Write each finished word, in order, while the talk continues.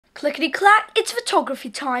Clickety clack, it's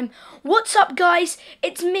photography time. What's up guys?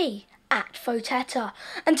 It's me, at Photetta,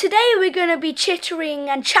 and today we're going to be chittering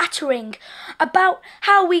and chattering about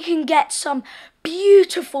how we can get some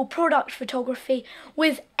beautiful product photography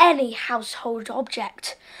with any household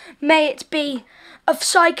object. May it be a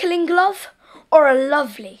cycling glove or a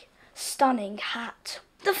lovely, stunning hat.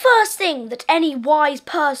 The first thing that any wise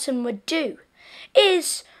person would do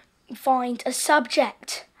is find a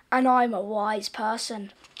subject, and I'm a wise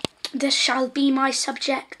person. This shall be my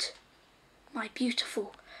subject, my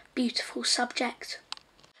beautiful, beautiful subject.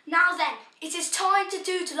 Now then, it is time to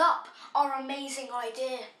doodle up our amazing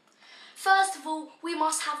idea. First of all, we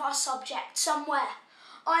must have our subject somewhere.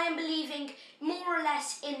 I am believing more or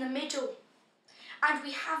less in the middle. And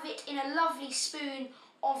we have it in a lovely spoon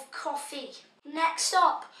of coffee. Next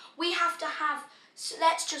up, we have to have, so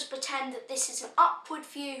let's just pretend that this is an upward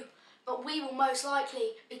view, but we will most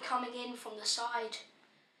likely be coming in from the side.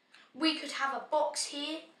 We could have a box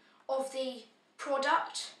here of the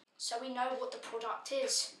product, so we know what the product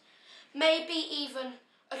is. Maybe even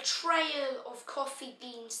a trail of coffee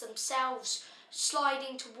beans themselves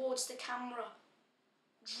sliding towards the camera,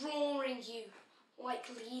 drawing you like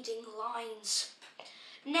leading lines.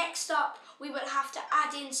 Next up, we will have to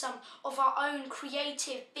add in some of our own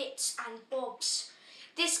creative bits and bobs.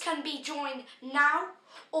 This can be joined now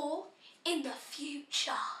or in the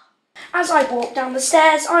future. As I walk down the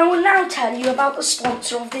stairs, I will now tell you about the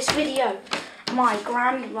sponsor of this video, my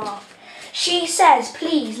grandma. She says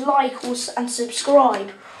please like and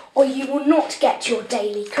subscribe or you will not get your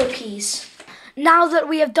daily cookies. Now that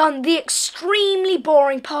we have done the extremely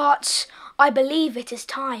boring parts, I believe it is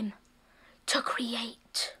time to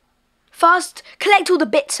create. First, collect all the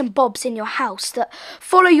bits and bobs in your house that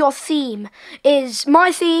follow your theme.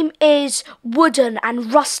 My theme is wooden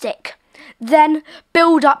and rustic. Then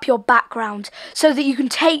build up your background so that you can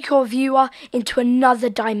take your viewer into another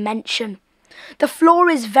dimension. The floor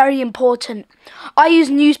is very important. I use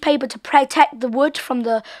newspaper to protect the wood from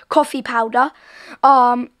the coffee powder.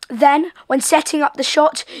 Then, when setting up the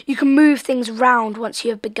shot, you can move things around once you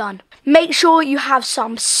have begun. Make sure you have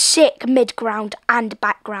some sick midground and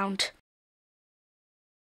background.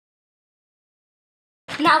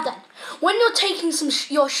 Now then, when you're taking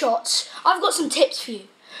your shots, I've got some tips for you.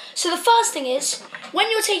 So the first thing is,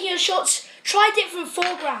 when you're taking your shots, try different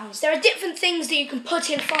foregrounds. There are different things that you can put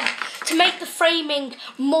in front to make the framing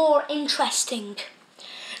more interesting.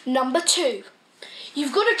 Number 2,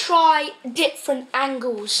 you've got to try different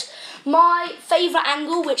angles. My favourite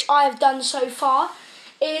angle, which I have done so far,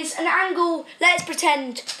 is an angle, let's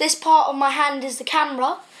pretend this part of my hand is the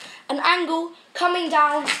camera, an angle coming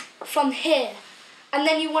down from here. And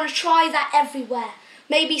then you want to try that everywhere.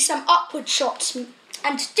 Maybe some upward shots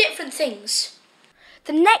and different things.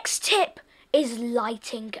 The next tip is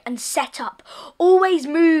lighting and setup. Always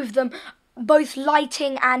move them, both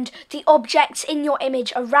lighting and the objects in your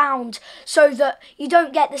image, around so that you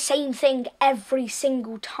don't get the same thing every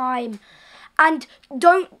single time. And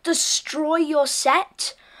don't destroy your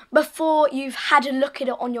set before you've had a look at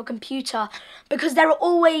it on your computer, because there are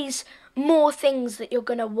always more things that you're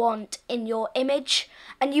going to want in your image,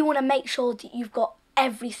 and you want to make sure that you've got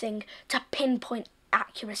everything to pinpoint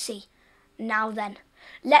accuracy. Now then,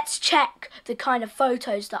 let's check the kind of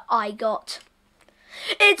photos that I got.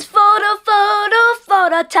 It's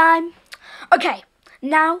photo time. Okay,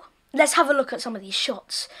 now let's have a look at some of these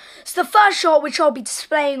shots. So the first shot, which I'll be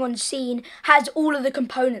displaying on scene, has all of the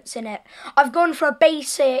components in it. I've gone for a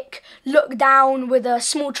basic look down with a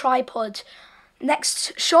small tripod.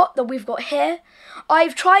 Next shot that we've got here,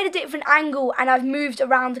 I've tried a different angle and I've moved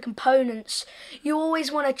around the components. You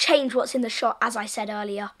always want to change what's in the shot, as I said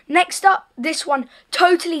earlier. Next up, this one,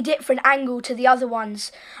 totally different angle to the other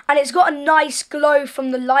ones, and it's got a nice glow from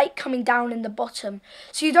the light coming down in the bottom,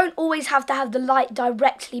 so you don't always have to have the light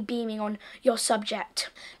directly beaming on your subject.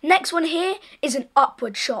 Next one here is an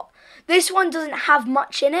upward shot. This one doesn't have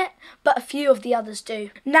much in it, but a few of the others do.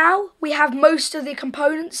 Now we have most of the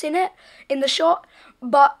components in it, in the shot,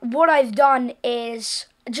 but what I've done is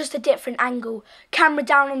just a different angle. Camera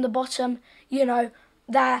down on the bottom, you know,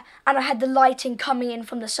 there, and I had the lighting coming in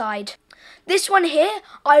from the side. This one here,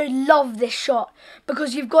 I love this shot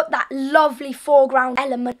because you've got that lovely foreground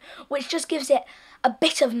element which just gives it a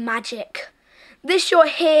bit of magic. This shot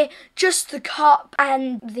here, just the cup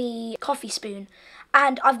and the coffee spoon.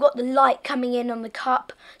 And I've got the light coming in on the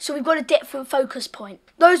cup, so we've got a different focus point.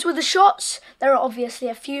 Those were the shots. There are obviously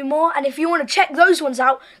a few more, and if you want to check those ones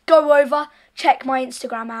out, go over, check my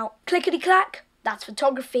Instagram out. Clickety clack, that's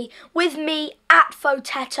photography with me at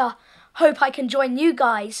Photetta. Hope I can join you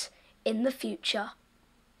guys in the future.